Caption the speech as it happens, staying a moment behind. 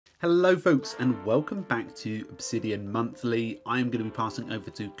Hello folks and welcome back to Obsidian Monthly. I'm going to be passing over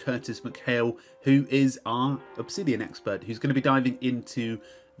to Curtis McHale, who is our Obsidian expert, who's going to be diving into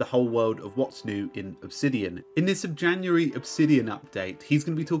the whole world of what's new in Obsidian. In this January Obsidian update, he's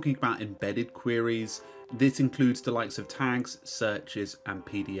going to be talking about embedded queries. This includes the likes of tags, searches and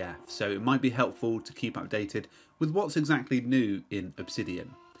PDF, so it might be helpful to keep updated with what's exactly new in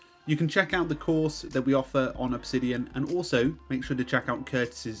Obsidian. You can check out the course that we offer on Obsidian, and also make sure to check out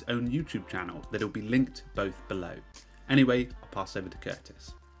Curtis's own YouTube channel that'll be linked both below. Anyway, I'll pass over to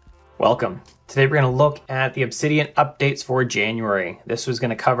Curtis. Welcome. Today we're going to look at the Obsidian updates for January. This was going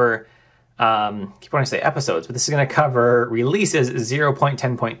to cover, keep wanting to say episodes, but this is going to cover releases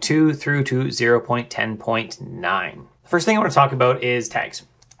 0.10.2 through to 0.10.9. The first thing I want to talk about is tags.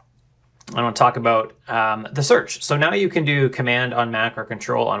 I want to talk about the search. So now you can do Command on Mac or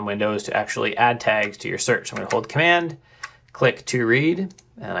Control on Windows to actually add tags to your search. I'm going to hold Command, click to read,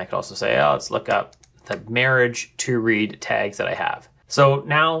 and I could also say, oh, let's look up the marriage to read tags that I have. So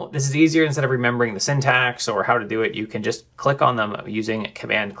now this is easier. Instead of remembering the syntax or how to do it, you can just click on them using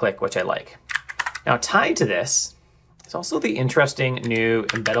Command click, which I like. Now tied to this is also the interesting new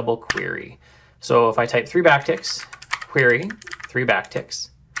embeddable query. So if I type 3 backticks, query, 3 backticks,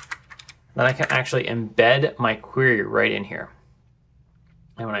 then I can actually embed my query right in here.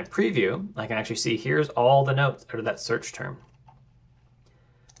 And when I preview, I can actually see here's all the notes out of that search term.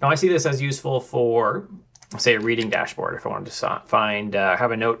 Now I see this as useful for, say, a reading dashboard. If I wanted to find,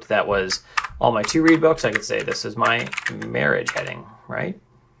 have a note that was all my to read books, I could say this is my marriage heading, right?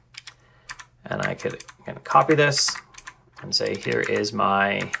 And I could copy this and say here is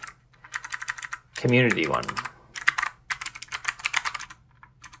my community one.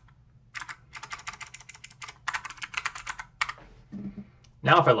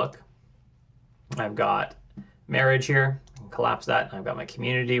 Now if I look, I've got marriage here, collapse that, and I've got my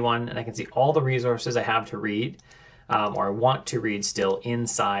community one, and I can see all the resources I have to read, or I want to read still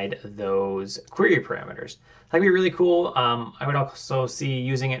inside those query parameters. That'd be really cool. I would also see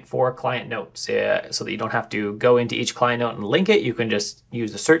using it for client notes, so that you don't have to go into each client note and link it. You can just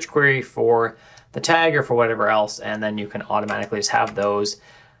use the search query for the tag or for whatever else, and then you can automatically just have those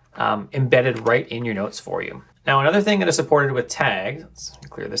embedded right in your notes for you. Now, another thing that is supported with tags, let's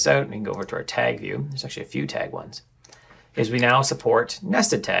clear this out, we can go over to our tag view. There's actually a few tag ones, is we now support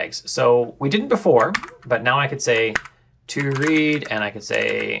nested tags. So we didn't before, but now I could say to read and I could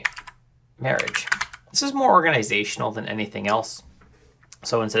say marriage. This is more organizational than anything else.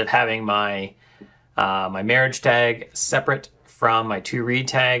 So instead of having my, my marriage tag separate from my to read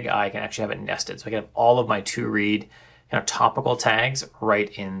tag, I can actually have it nested. So I can have all of my to read topical tags right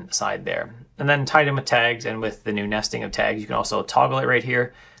inside there. And then tied in with tags and with the new nesting of tags, you can also toggle it right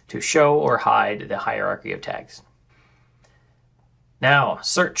here to show or hide the hierarchy of tags. Now,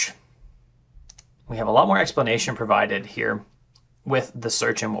 search. We have a lot more explanation provided here with the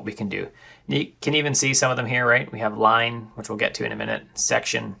search and what we can do. You can even see some of them here, right? We have line, which we'll get to in a minute,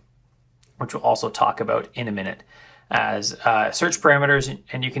 section, which we'll also talk about in a minute, as search parameters.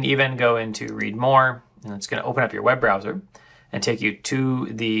 And you can even go into read more, and it's going to open up your web browser and take you to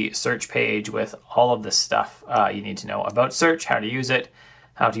the search page with all of the stuff you need to know about search, how to use it,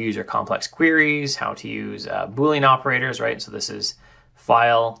 how to use your complex queries, how to use Boolean operators, right? So this is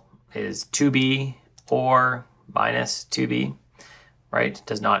file is to be or minus to be, right?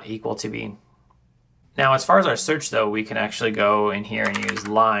 Does not equal to be. Now, as far as our search though, we can actually go in here and use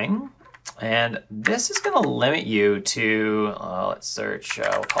line. And this is going to limit you to, let's search,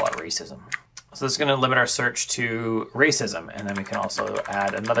 we'll call it racism. So this is going to limit our search to racism, and then we can also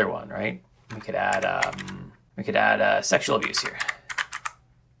add another one, right? We could add sexual abuse here,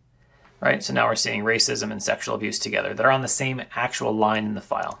 right? So now we're seeing racism and sexual abuse together. They're on the same actual line in the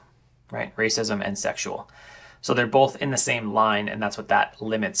file, right? Racism and sexual. So they're both in the same line, and that's what that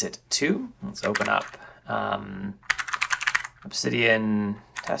limits it to. Let's open up Obsidian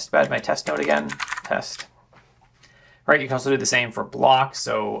test bed, my test node again, test. Right, you can also do the same for blocks.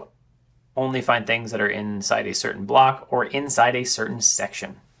 So only find things that are inside a certain block or inside a certain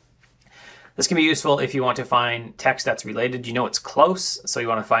section. This can be useful if you want to find text that's related. You know it's close, so you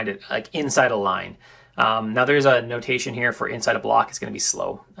want to find it like inside a line. Now there's a notation here for inside a block. It's going to be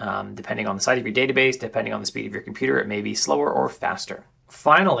slow. Depending on the size of your database, depending on the speed of your computer, it may be slower or faster.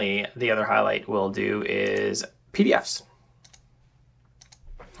 Finally, the other highlight we'll do is PDFs.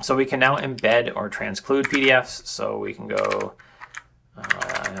 So we can now embed or transclude PDFs. So we can go,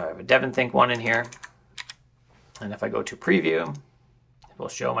 I have a DevonThink one in here. And if I go to preview, it will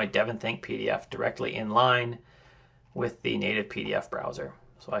show my DevonThink PDF directly in line with the native PDF browser.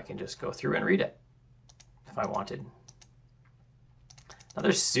 So I can just go through and read it if I wanted.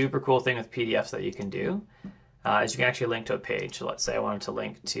 Another super cool thing with PDFs that you can do is you can actually link to a page. So let's say I wanted to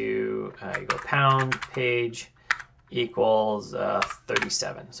link to, you go pound page equals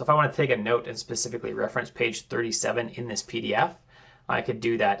 37. So if I want to take a note and specifically reference page 37 in this PDF, I could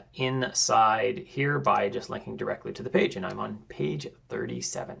do that inside here by just linking directly to the page, and I'm on page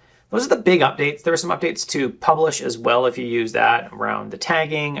 37. Those are the big updates. There are some updates to publish as well if you use that, around the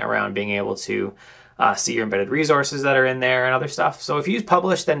tagging, around being able to see your embedded resources that are in there and other stuff. So if you use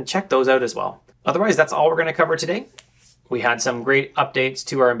publish, then check those out as well. Otherwise, that's all we're going to cover today. We had some great updates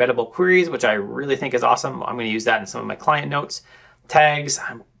to our embeddable queries, which I really think is awesome. I'm going to use that in some of my client notes. Tags,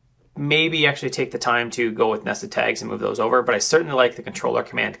 maybe actually take the time to go with nested tags and move those over, but I certainly like the controller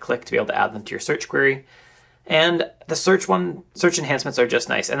command click to be able to add them to your search query. And the search enhancements are just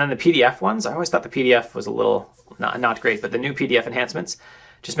nice. And then the PDF ones, I always thought the PDF was a little not great, but the new PDF enhancements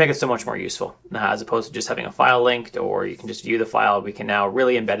just make it so much more useful. As opposed to just having a file linked, or you can just view the file, we can now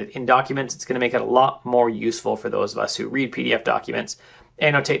really embed it in documents. It's going to make it a lot more useful for those of us who read PDF documents,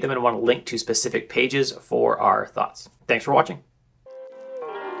 annotate them, and want to link to specific pages for our thoughts. Thanks for watching.